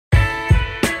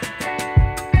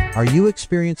Are you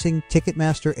experiencing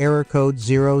Ticketmaster error code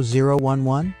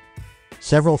 0011?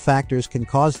 Several factors can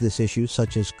cause this issue,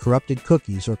 such as corrupted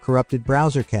cookies or corrupted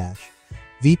browser cache,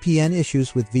 VPN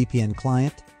issues with VPN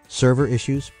client, server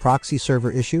issues, proxy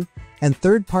server issue, and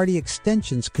third-party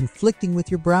extensions conflicting with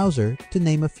your browser, to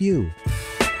name a few.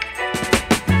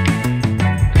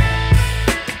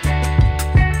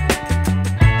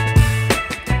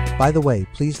 By the way,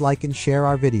 please like and share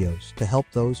our videos to help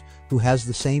those who has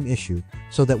the same issue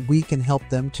so that we can help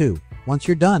them too. Once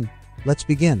you're done, let's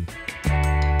begin.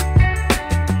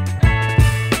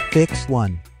 Fix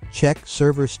 1. Check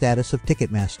server status of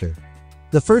Ticketmaster.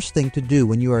 The first thing to do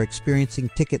when you are experiencing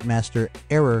Ticketmaster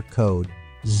error code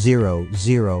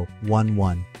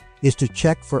 0011 is to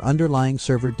check for underlying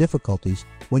server difficulties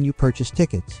when you purchase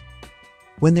tickets.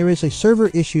 When there is a server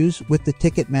issues with the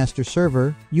Ticketmaster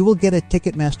server, you will get a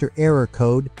Ticketmaster error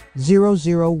code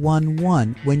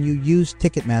 0011 when you use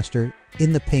Ticketmaster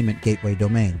in the payment gateway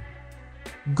domain.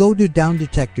 Go to Down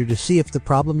Detector to see if the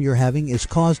problem you're having is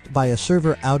caused by a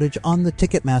server outage on the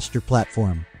Ticketmaster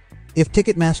platform. If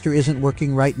Ticketmaster isn't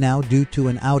working right now due to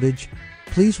an outage,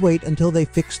 please wait until they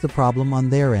fix the problem on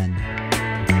their end.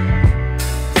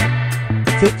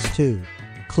 Fix 2.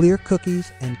 Clear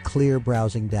cookies and clear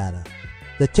browsing data.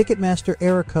 The Ticketmaster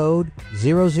error code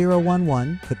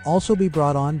 0011 could also be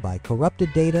brought on by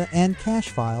corrupted data and cache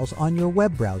files on your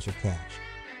web browser cache.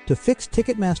 To fix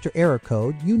Ticketmaster error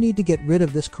code, you need to get rid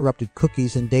of this corrupted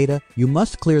cookies and data. You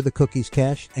must clear the cookies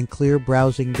cache and clear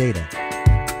browsing data.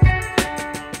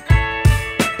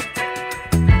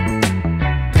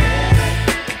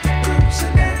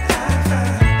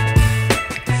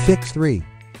 Fix 3.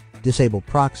 Disable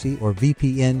proxy or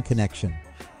VPN connection.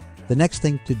 The next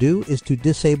thing to do is to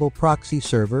disable proxy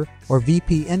server or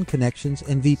VPN connections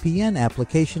and VPN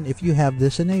application if you have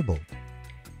this enabled.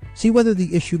 See whether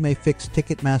the issue may fix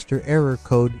Ticketmaster error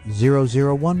code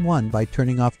 0011 by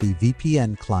turning off the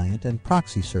VPN client and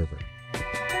proxy server.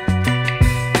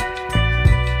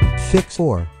 Fix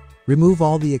 4. Remove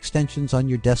all the extensions on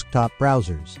your desktop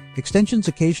browsers. Extensions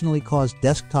occasionally cause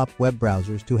desktop web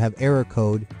browsers to have error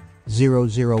code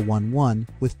 0011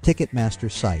 with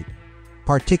Ticketmaster site,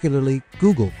 particularly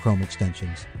Google Chrome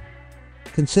extensions.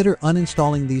 Consider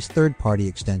uninstalling these third-party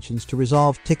extensions to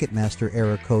resolve Ticketmaster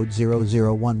error code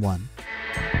 0011.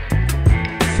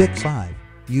 Fix 5.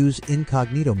 Use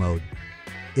incognito mode.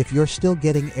 If you're still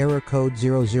getting error code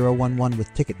 0011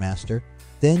 with Ticketmaster,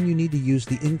 then you need to use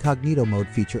the incognito mode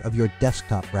feature of your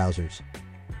desktop browsers.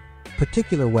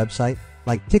 Particular website,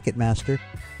 like Ticketmaster,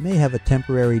 may have a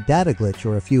temporary data glitch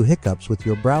or a few hiccups with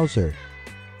your browser.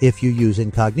 If you use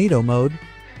incognito mode,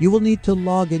 you will need to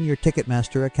log in your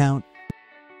Ticketmaster account.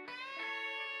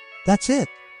 That's it.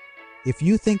 If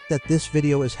you think that this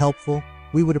video is helpful,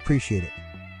 we would appreciate it.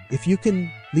 If you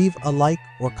can leave a like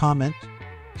or comment,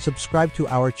 subscribe to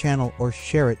our channel or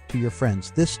share it to your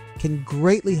friends. This can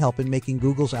greatly help in making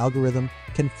Google's algorithm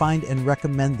can find and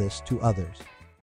recommend this to others.